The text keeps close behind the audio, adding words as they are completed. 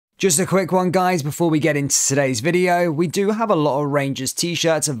Just a quick one, guys, before we get into today's video. We do have a lot of Rangers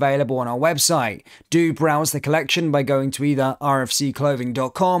t-shirts available on our website. Do browse the collection by going to either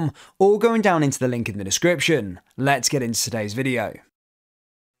rfcclothing.com or going down into the link in the description. Let's get into today's video.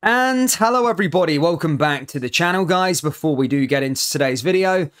 And hello everybody, welcome back to the channel, guys. Before we do get into today's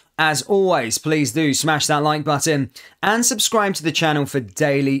video, as always, please do smash that like button and subscribe to the channel for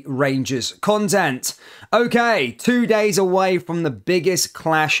daily Rangers content. Okay, 2 days away from the biggest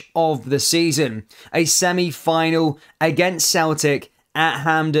clash of the season, a semi-final against Celtic at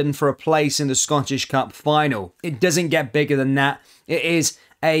Hampden for a place in the Scottish Cup final. It doesn't get bigger than that. It is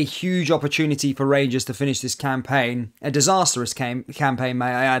a huge opportunity for Rangers to finish this campaign, a disastrous campaign, may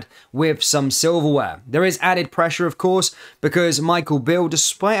I add, with some silverware. There is added pressure, of course, because Michael Beale,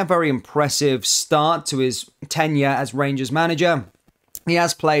 despite a very impressive start to his tenure as Rangers manager, he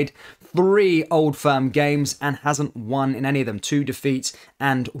has played 3 Old Firm games and hasn't won in any of them. 2 defeats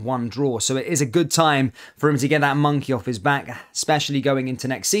and 1 draw. So it is a good time for him to get that monkey off his back, especially going into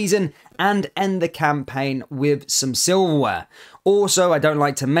next season, and end the campaign with some silverware. Also, I don't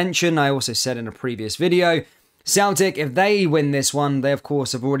like to mention, I also said in a previous video, Celtic, if they win this one, they of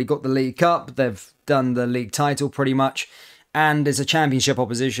course have already got the League Cup. They've done the league title pretty much. And there's a championship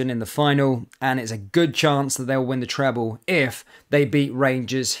opposition in the final, and it's a good chance that they'll win the treble if they beat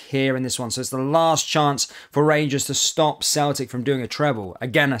Rangers here in this one. So it's the last chance for Rangers to stop Celtic from doing a treble.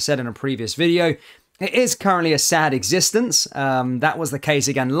 Again, I said in a previous video, it is currently a sad existence. That was the case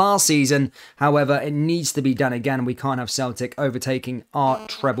again last season. However, it needs to be done again. We can't have Celtic overtaking our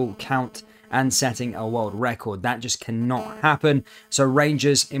treble count and setting a world record. That just cannot happen. So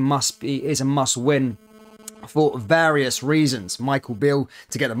Rangers, is a must win for various reasons. Michael Beale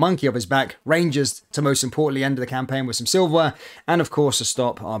to get the monkey off his back, Rangers to most importantly end the campaign with some silverware, and of course to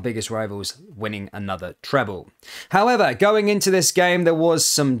stop our biggest rivals winning another treble. However, going into this game there was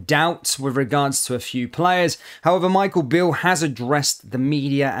some doubt with regards to a few players. However, Michael Beale has addressed the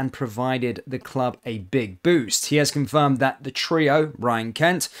media and provided the club a big boost. He has confirmed that the trio, Ryan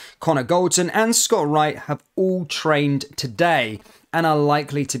Kent, Connor Goldson and Scott Wright, have all trained today and are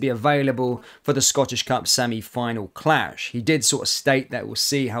likely to be available for the Scottish Cup semi-final clash. He did sort of state that we'll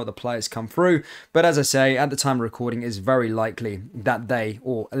see how the players come through, but as I say, at the time of recording, it's very likely that they,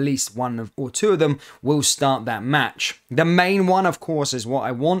 or at least one or two of them, will start that match. The main one, of course, is what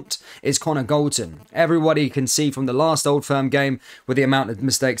I want, is Connor Goldson. Everybody can see from the last Old Firm game with the amount of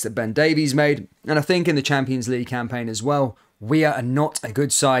mistakes that Ben Davies made, and I think in the Champions League campaign as well, we are not a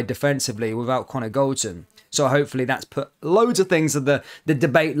good side defensively without Connor Goldson. So hopefully that's put loads of things of the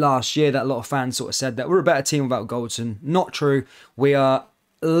debate last year that a lot of fans sort of said that we're a better team without Goldson. Not true. We are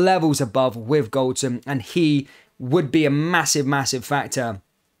levels above with Goldson, and he would be a massive, massive factor.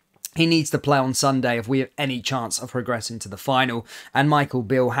 He needs to play on Sunday if we have any chance of progressing to the final. And Michael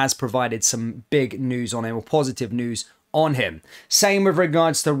Beale has provided some big news on him, or positive news on him. Same with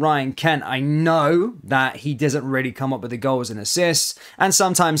regards to Ryan Kent. I know that he doesn't really come up with the goals and assists, and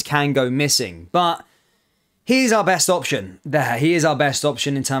sometimes can go missing, but he's our best option there. He is our best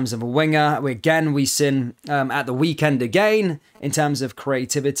option in terms of a winger. We've seen at the weekend again in terms of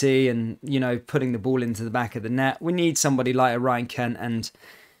creativity and, you know, putting the ball into the back of the net. We need somebody like a Ryan Kent, and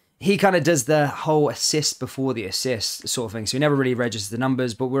he kind of does the whole assist before the assist sort of thing. So he never really registers the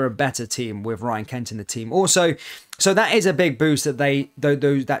numbers, but we're a better team with Ryan Kent in the team also. So that is a big boost that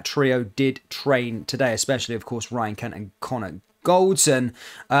that trio did train today, especially, of course, Ryan Kent and Connor Goldson.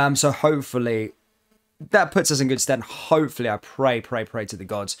 So hopefully that puts us in good stead. Hopefully, I pray to the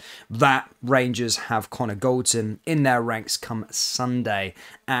gods that Rangers have Connor Goldson in their ranks come Sunday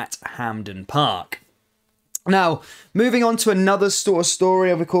at Hampden Park. Now, moving on to another sort of story,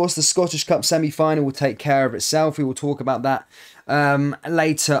 of course, the Scottish Cup semi-final will take care of itself. We will talk about that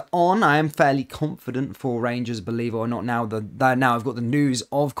later on. I am fairly confident for Rangers, believe it or not, now I've got the news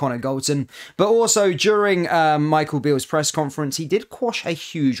of Connor Goldson. But also, during Michael Beale's press conference, he did quash a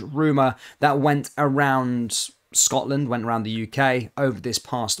huge rumour that went around Scotland, went around the UK over this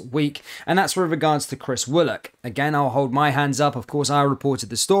past week, and that's with regards to Chris Willock. Again, I'll hold my hands up. Of course, I reported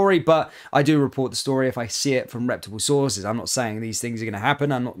the story, but I do report the story if I see it from reputable sources. I'm not saying these things are going to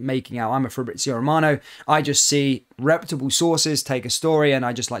happen. I'm not making out I'm a Fabrizio Romano. I just see reputable sources take a story, and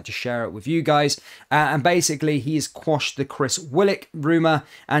I just like to share it with you guys. And basically, he's quashed the Chris Willock rumour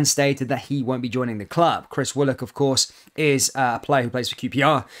and stated that he won't be joining the club. Chris Willock, of course, is a player who plays for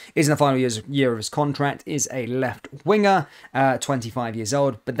QPR, is in the final year of his contract, is a left winger, 25 years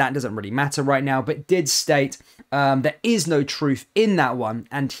old, but that doesn't really matter right now. But did state there is no truth in that one,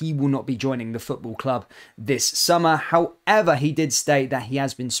 and he will not be joining the football club this summer. However, he did state that he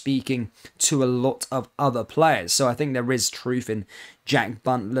has been speaking to a lot of other players. So I think there is truth in Jack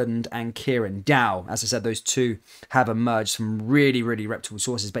Butland and Kieran Dow. As I said, those two have emerged from really, really reputable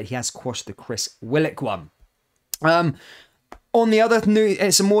sources, but he has quashed the Chris Willock one. On the other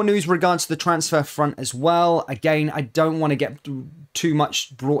news, some more news regards to the transfer front as well. Again, I don't want to get too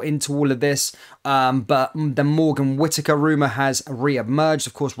much brought into all of this, but the Morgan Whittaker rumour has re-emerged.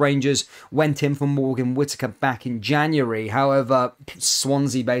 Of course, Rangers went in for Morgan Whittaker back in January. However,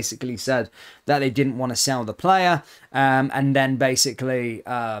 Swansea basically said that they didn't want to sell the player. And then basically,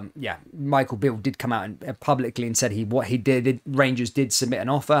 Michael Beale did come out and publicly and said Rangers did submit an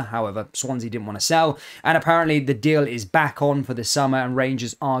offer. However, Swansea didn't want to sell. And apparently the deal is back on for the summer and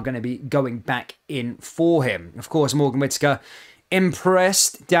Rangers are going to be going back in for him. Of course, Morgan Whittaker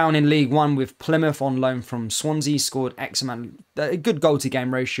impressed down in League One with Plymouth on loan from Swansea, scored a good goal to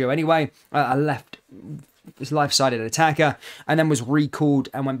game ratio anyway, a left-sided attacker, and then was recalled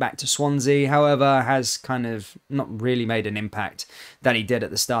and went back to Swansea. However, has kind of not really made an impact that he did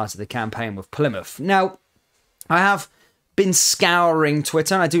at the start of the campaign with Plymouth. Now, I have been scouring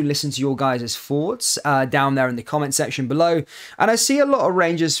Twitter, and I do listen to your guys' thoughts down there in the comment section below, and I see a lot of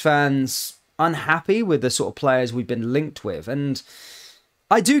Rangers fans unhappy with the sort of players we've been linked with, and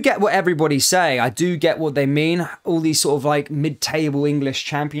I do get what everybody's saying. I do get what they mean. All these sort of like mid-table English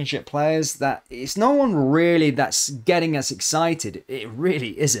championship players, that it's no one really that's getting us excited. It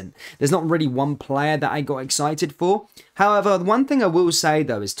really isn't. There's not really one player that I got excited for. However, the one thing I will say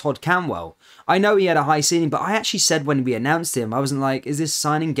though is Todd Cantwell. I know he had a high ceiling, but I actually said when we announced him, I wasn't like, is this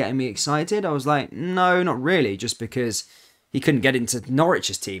signing getting me excited? I was like, no, not really, just because he couldn't get into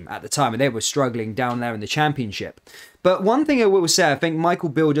Norwich's team at the time, and they were struggling down there in the Championship. But one thing I will say, I think Michael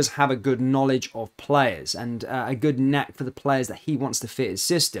Beale does have a good knowledge of players and a good knack for the players that he wants to fit his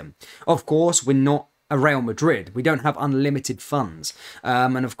system. Of course, we're not a Real Madrid. We don't have unlimited funds.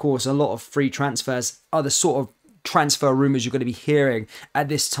 And of course, a lot of free transfers are the sort of transfer rumours you're going to be hearing at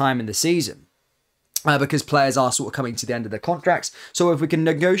this time in the season. Because players are sort of coming to the end of their contracts. So if we can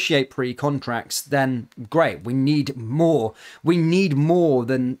negotiate pre-contracts, then great. We need more. We need more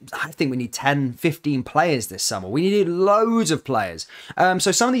than, I think we need 10, 15 players this summer. We need loads of players.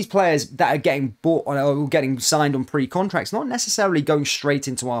 So some of these players that are getting bought on, or getting signed on pre-contracts, not necessarily going straight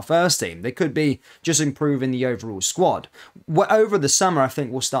into our first team. They could be just improving the overall squad. Over the summer, I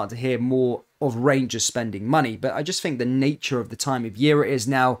think we'll start to hear more of Rangers spending money, but I just think the nature of the time of year it is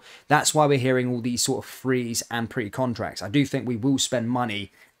now, that's why we're hearing all these sort of frees and pre-contracts. I do think we will spend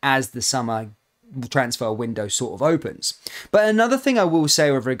money as the summer transfer window sort of opens. But another thing I will say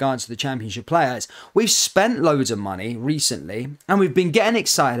with regards to the Championship players, we've spent loads of money recently and we've been getting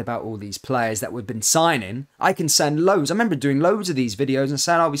excited about all these players that we've been signing. I can send loads. I remember doing loads of these videos and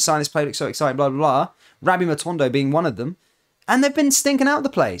saying, oh, we signed this player, looks so excited, blah, blah, blah. Rabbi Matondo being one of them. And they've been stinking out the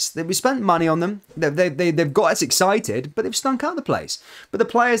place. We spent money on them. They've got us excited, but they've stunk out the place. But the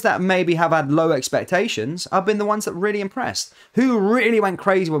players that maybe have had low expectations have been the ones that really impressed. Who really went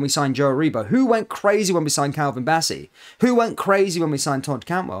crazy when we signed Joe Aribo? Who went crazy when we signed Calvin Bassey? Who went crazy when we signed Todd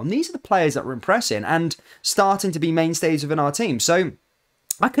Cantwell? And these are the players that were impressing and starting to be mainstays within our team. So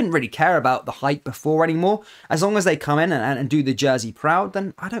I couldn't really care about the hype before anymore. As long as they come in and do the jersey proud,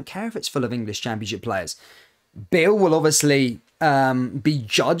 then I don't care if it's full of English Championship players. Beale will obviously be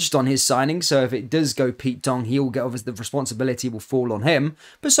judged on his signing, so if it does go Pete Tong, he'll get, obviously the responsibility will fall on him.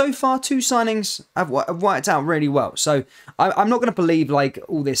 But so far, 2 signings have worked out really well. So I'm not going to believe like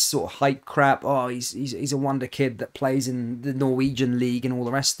all this sort of hype crap. Oh, he's a wonder kid that plays in the Norwegian league and all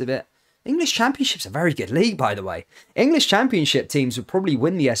the rest of it. English Championship's a very good league, by the way. English Championship teams would probably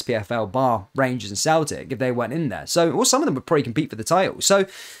win the SPFL bar Rangers and Celtic if they went in there. So, or some of them would probably compete for the title. So,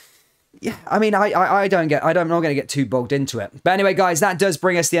 yeah, I mean, I'm not going to get too bogged into it. But anyway, guys, that does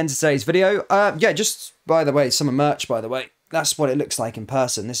bring us to the end of today's video. Yeah, just, by the way, summer merch, by the way. That's what it looks like in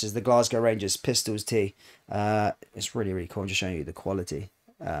person. This is the Glasgow Rangers Pistols tee. It's really, really cool. I'm just showing you the quality.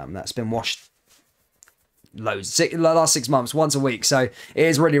 That's been washed loads, the last 6 months, once a week, so it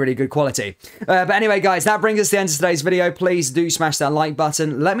is really, really good quality. But anyway, guys, that brings us to the end of today's video. Please do smash that like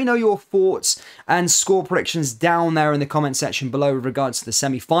button. Let me know your thoughts and score predictions down there in the comment section below with regards to the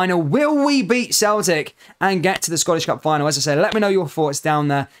semi-final. Will we beat Celtic and get to the Scottish Cup final? As I said, let me know your thoughts down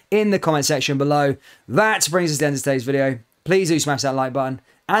there in the comment section below. That brings us to the end of today's video. Please do smash that like button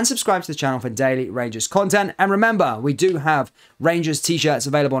and subscribe to the channel for daily Rangers content. And remember, we do have Rangers t-shirts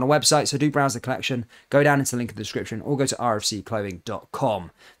available on our website, so do browse the collection. Go down into the link in the description or go to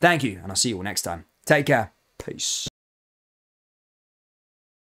rfcclothing.com. Thank you, and I'll see you all next time. Take care. Peace.